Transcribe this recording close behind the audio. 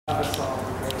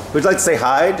Would you like to say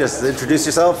hi? Just introduce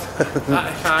yourself.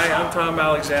 Hi, I'm Tom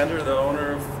Alexander, the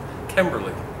owner of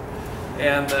Kimberley.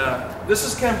 And this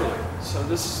is Kimberley. So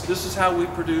this is how we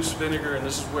produce vinegar, and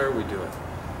this is where we do it.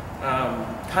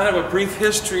 Kind of a brief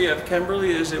history of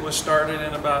Kimberley is it was started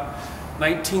in about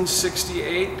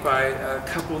 1968 by a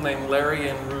couple named Larry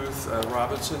and Ruth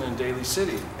Robinson in Daly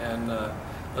City. And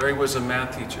Larry was a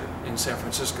math teacher in San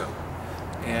Francisco.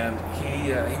 And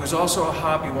he was also a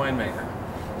hobby winemaker.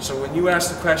 So when you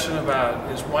ask the question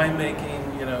about is winemaking,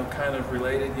 kind of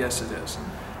related, yes it is.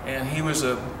 And he was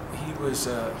a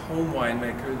home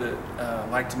winemaker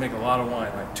that liked to make a lot of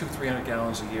wine, like 200-300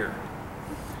 gallons a year.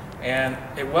 And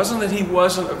it wasn't that he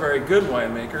wasn't a very good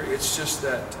winemaker, it's just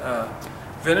that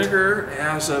vinegar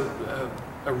has a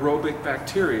aerobic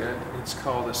bacteria. It's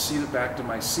called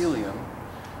Acetobacter.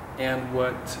 And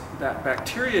what that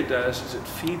bacteria does is it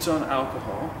feeds on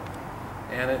alcohol,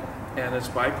 and its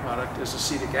byproduct is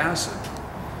acetic acid.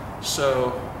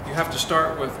 So you have to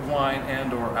start with wine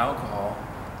and or alcohol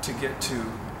to get to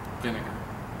vinegar.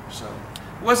 So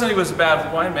it wasn't he was a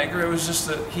bad winemaker, it was just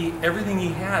that everything he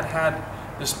had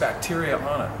this bacteria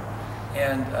on it.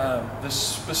 And this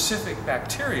specific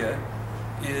bacteria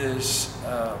is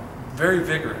very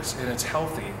vigorous and it's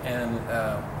healthy, and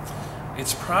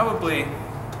it's probably,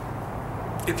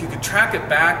 if you could track it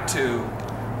back to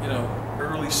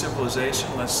early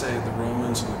civilization, let's say the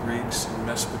Romans and the Greeks and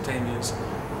Mesopotamians,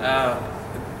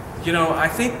 I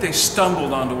think they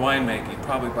stumbled onto winemaking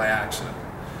probably by accident,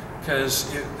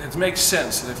 because it makes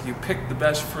sense that if you pick the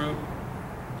best fruit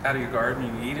out of your garden,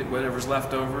 you eat it, whatever's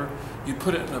left over, you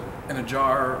put it in a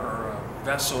jar or a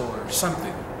vessel or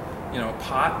something, a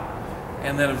pot,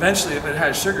 and then eventually if it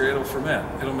has sugar, it'll ferment,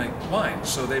 it'll make wine.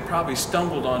 So they probably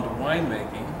stumbled onto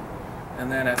winemaking. And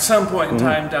then at some point in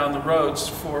time down the road,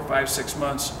 4, 5, 6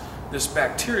 months, this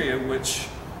bacteria, which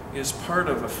is part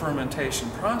of a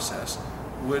fermentation process,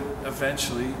 would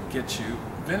eventually get you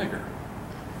vinegar.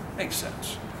 Makes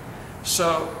sense.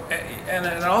 So, and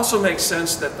it also makes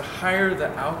sense that the higher the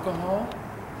alcohol,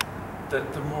 the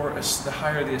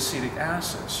higher the acetic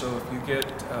acid. So if you get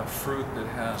a fruit that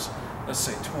has, let's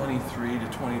say 23 to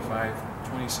 25,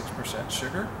 26%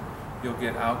 sugar, you'll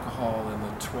get alcohol in the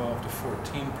 12 to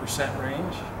 14%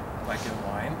 range, like in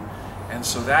wine. And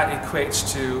so that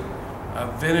equates to a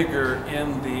vinegar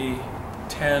in the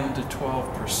 10 to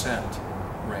 12%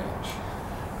 range.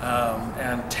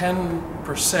 And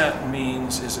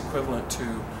 10% is equivalent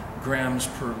to grams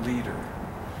per liter.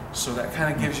 So that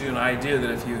kind of gives you an idea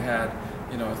that if you had,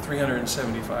 a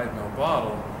 375 ml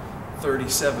bottle,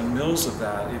 37 mils of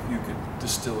that, if you could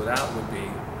distill it out, would be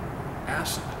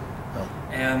acid.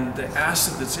 And the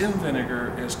acid that's in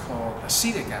vinegar is called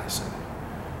acetic acid.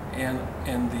 And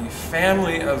in the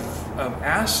family of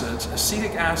acids,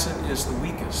 acetic acid is the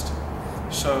weakest.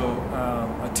 So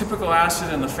a typical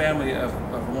acid in the family of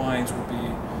wines would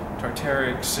be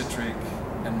tartaric, citric,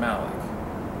 and malic.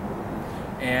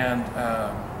 And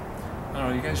I don't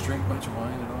know, you guys drink much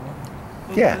wine at all?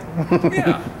 Yeah.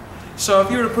 Yeah. So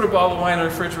if you were to put a bottle of wine in the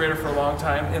refrigerator for a long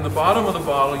time, in the bottom of the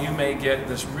bottle you may get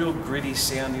this real gritty,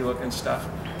 sandy looking stuff.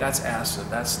 That's acid.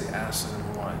 That's the acid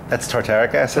in the wine. That's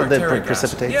tartaric acid that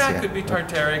precipitates? Yeah, it could be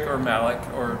tartaric or malic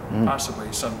or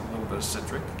possibly some little bit of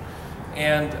citric.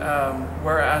 And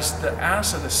whereas the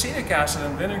acid, acetic acid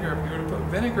in vinegar, if you were to put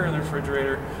vinegar in the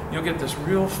refrigerator, you'll get this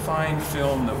real fine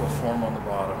film that will form on the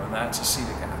bottom, and that's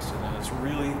acetic acid. And it's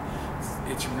really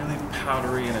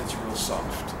powdery and it's real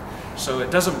soft. So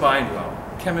it doesn't bind well.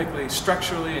 Chemically,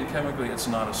 structurally and chemically, it's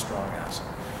not a strong acid.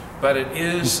 But it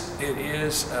is,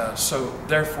 so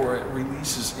therefore it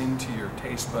releases into your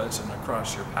taste buds and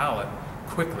across your palate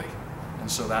quickly.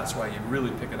 And so that's why you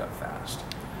really pick it up fast.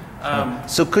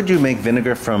 So could you make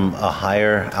vinegar from a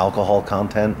higher alcohol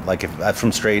content? Like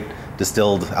from straight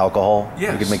distilled alcohol?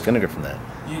 Yes. You could make vinegar from that?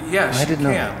 Yes, I didn't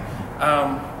know that.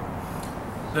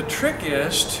 The trick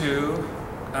is to,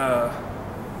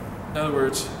 in other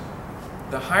words,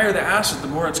 the higher the acid, the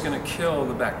more it's going to kill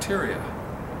the bacteria.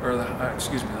 Or the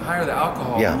higher the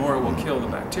alcohol, the more it will kill the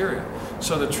bacteria.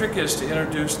 So the trick is to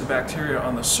introduce the bacteria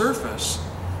on the surface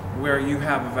where you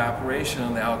have evaporation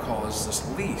and the alcohol is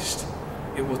the least.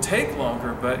 It will take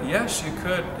longer, but yes, you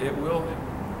could. It will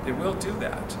do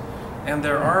that. And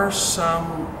there are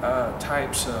some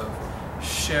types of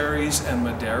sherries and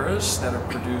madeiras that are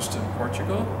produced in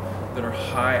Portugal that are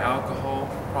high alcohol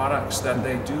products that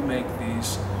they do make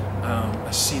these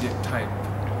acetic type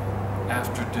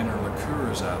after dinner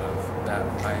liqueurs out of that.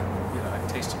 I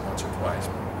tasted once or twice,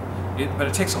 but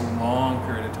it takes a long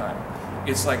period of time.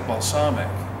 It's like balsamic.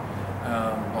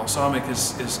 Balsamic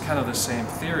is kind of the same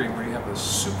theory, where you have this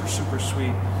super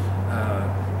sweet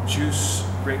juice,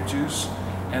 grape juice,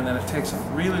 and then it takes a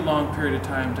really long period of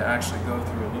time to actually go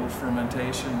through a little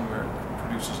fermentation where it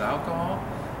produces alcohol,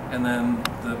 and then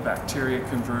the bacteria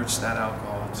converts that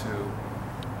alcohol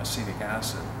to acetic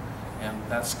acid. And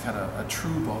that's kind of a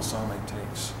true balsamic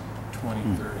takes 20,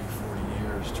 30, 40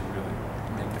 years to really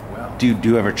make it well. Do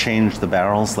you ever change the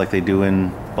barrels like they do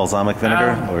in balsamic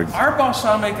vinegar? Or? Our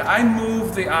balsamic, I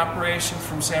moved the operation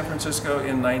from San Francisco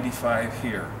in '95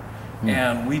 here.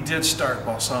 And we did start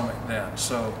balsamic then.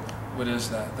 So what is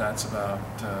that? That's about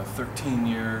 13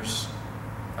 years.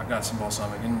 I've got some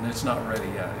balsamic, and it's not ready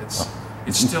yet.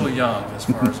 It's still young as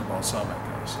far as the balsamic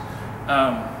goes.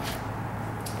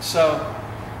 So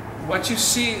what you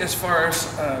see as far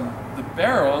as the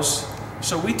barrels,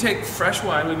 so we take fresh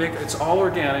wine. It's all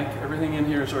organic. Everything in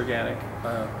here is organic.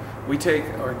 We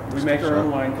make our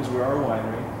own wine because we are a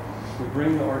winery. We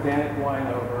bring the organic wine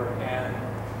over, and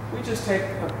we just take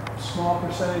a small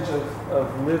percentage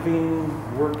of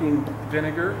living, working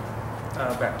vinegar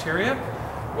bacteria.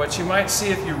 What you might see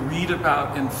if you read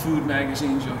about in food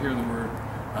magazines, you'll hear the word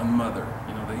mother.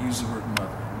 You know, they use the word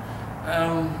mother.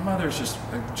 Mother is just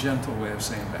a gentle way of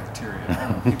saying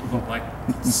bacteria. People don't like,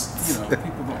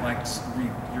 people don't like to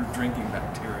read your drinking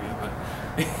bacteria, but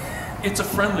it's a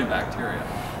friendly bacteria.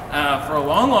 For a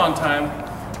long, long time,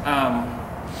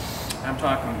 I'm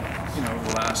talking,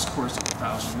 the last course of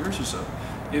 1,000 years or so,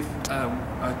 if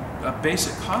a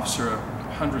basic cough syrup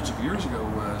hundreds of years ago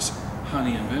was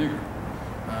honey and vinegar.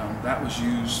 That was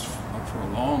used for a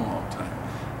long, long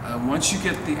time. Once you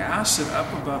get the acid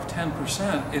up above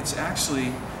 10%, it's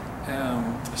actually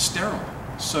sterile.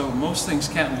 So most things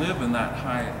can't live in that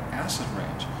high acid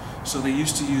range. So they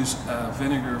used to use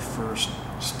vinegar for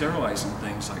sterilizing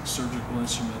things like surgical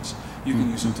instruments. You can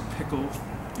use it to pickle.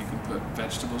 You can put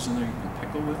vegetables in there, you can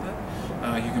pickle with it.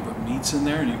 You can put meats in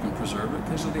there and you can preserve it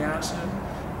because of the acid.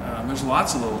 There's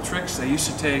lots of little tricks they used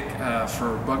to take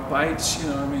for bug bites.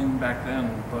 Back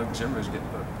then, bugs, everybody's getting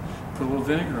bugs. Put a little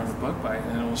vinegar on the bug bite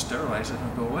and it will sterilize it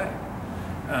and it'll go away.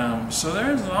 So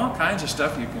there's all kinds of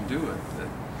stuff you can do with it.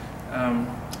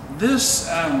 This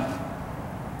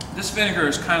vinegar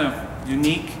is kind of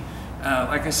unique.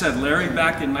 Like I said, Larry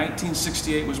back in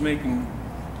 1968 was making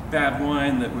bad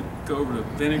wine that would go over to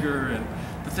vinegar, and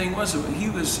the thing was he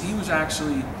was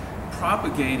actually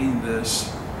propagating this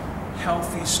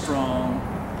healthy, strong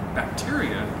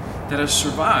bacteria that has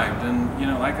survived.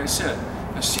 And like I said,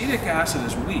 acetic acid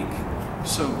is weak.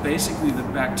 So basically, the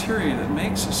bacteria that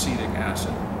makes acetic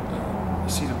acid,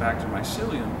 Acetobacter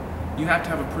mycelium, you have to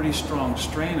have a pretty strong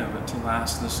strain of it to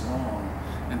last this long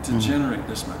and to generate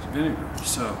this much vinegar.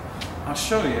 So I'll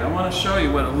show you. I want to show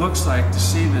you what it looks like to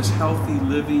see this healthy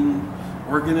living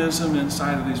organism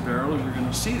inside of these barrels. You're going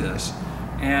to see this.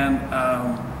 And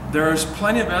there's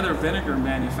plenty of other vinegar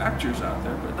manufacturers out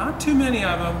there, but not too many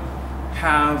of them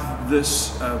have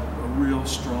this real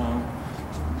strong,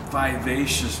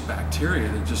 vivacious bacteria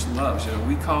that just loves.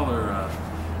 We call her,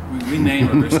 we name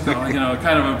her, it's called,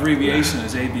 kind of abbreviation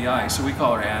is ABI, so we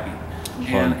call her Abby.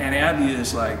 And Abby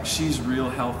is like, she's real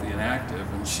healthy and active,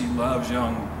 and she loves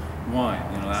young wine.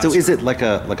 So is it like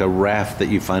a raft that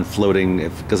you find floating?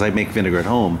 Because I make vinegar at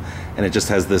home, and it just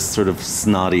has this sort of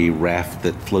snotty raft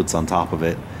that floats on top of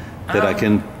it that I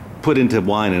can put into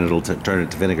wine and it'll turn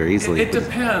it to vinegar easily. It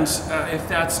depends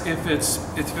if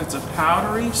it's a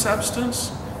powdery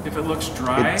substance. If it looks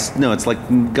dry. It's like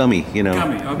gummy.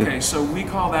 Gummy. Okay, so we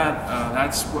call that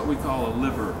that's what we call a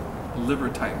liver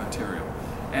type material,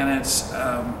 and that's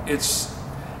a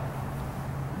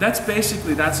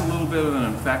little bit of an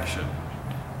infection.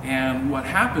 And what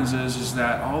happens is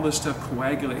that all this stuff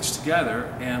coagulates together,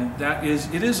 and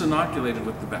it is inoculated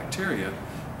with the bacteria,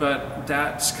 but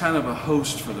that's kind of a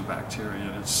host for the bacteria,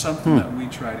 and it's something that we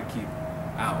try to keep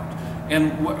out.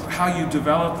 And how you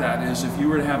develop that is if you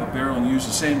were to have a barrel and use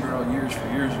the same barrel for years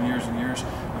and years and years,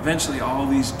 eventually all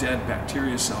these dead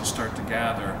bacteria cells start to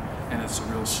gather, and it's a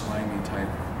real slimy type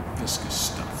viscous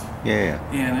stuff. Yeah.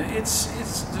 And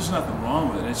there's nothing wrong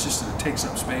with it. It's just that it takes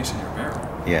up space in your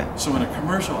barrel. Yeah. So in a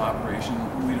commercial operation,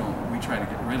 we try to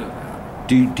get rid of that.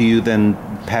 Do you then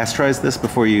pasteurize this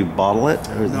before you bottle it?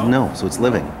 Or no, so it's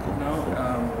living. Cool. No,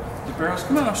 the barrels.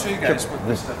 Come on, I'll show you guys what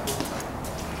this stuff looks like.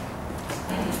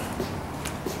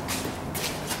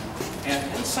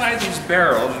 And inside these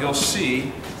barrels, you'll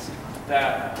see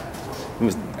that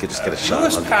just get a shot.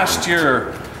 Louis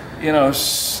Pasteur,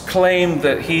 claimed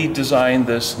that he designed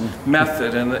this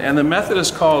method, and the method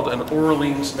is called an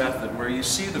Orleans method, where you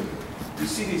see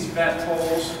these vent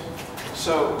holes.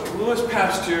 So Louis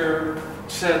Pasteur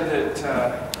said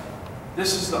that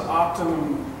this is the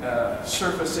optimum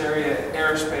surface area,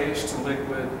 airspace to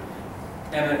liquid,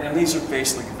 And these are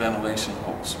basically ventilation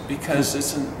holes because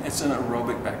it's an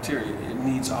aerobic bacteria. It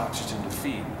needs oxygen to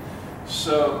feed.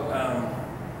 So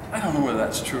I don't know whether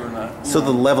that's true or not. So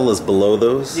the level is below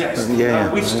those? Yes.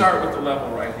 We start with the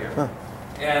level right here. Huh.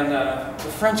 And the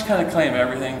French kind of claim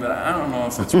everything, but I don't know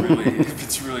if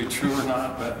it's really true or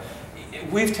not. But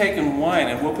we've taken wine,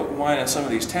 and we'll put wine in some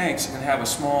of these tanks and have a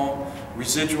small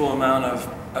residual amount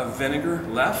of vinegar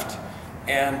left.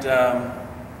 And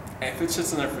if it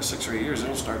sits in there for 6 or 8 years,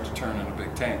 it'll start to turn in a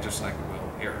big tank, just like it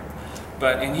will here.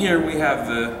 But in here we have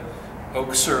the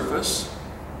oak surface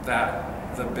that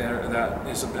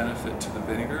is a benefit to the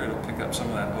vinegar. It'll pick up some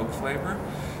of that oak flavor.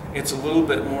 It's a little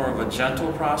bit more of a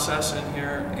gentle process in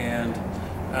here, and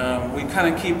we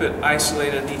kind of keep it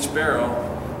isolated in each barrel.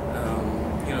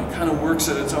 You know, kind of works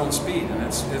at its own speed, and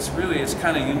it's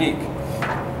kind of unique.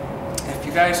 If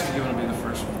you guys, if you want to be the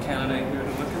first candidate here to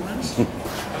look at this.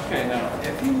 Okay, now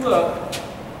if you look,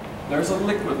 there's a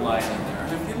liquid line in there,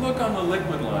 and if you look on the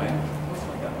liquid line,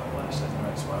 hopefully I got my glass in the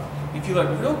right spot. If you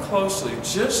look real closely,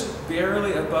 just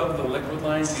barely above the liquid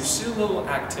line, you see a little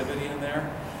activity in there.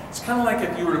 It's kind of like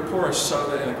if you were to pour a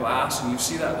soda in a glass and you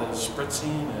see that little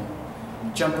spritzing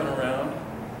and jumping around.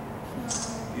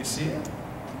 You see it?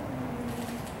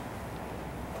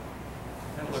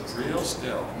 That looks real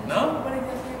still. No?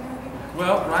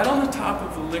 Well, right on the top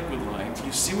of the liquid line,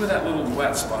 you see where that little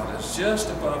wet spot is, just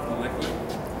above the liquid.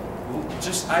 We'll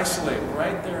just isolate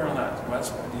right there on that wet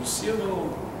spot. Do you see a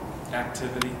little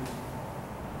activity?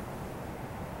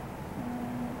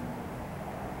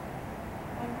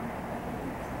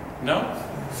 No?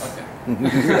 Okay.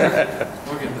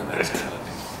 We'll get the next candidate.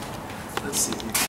 Let's see.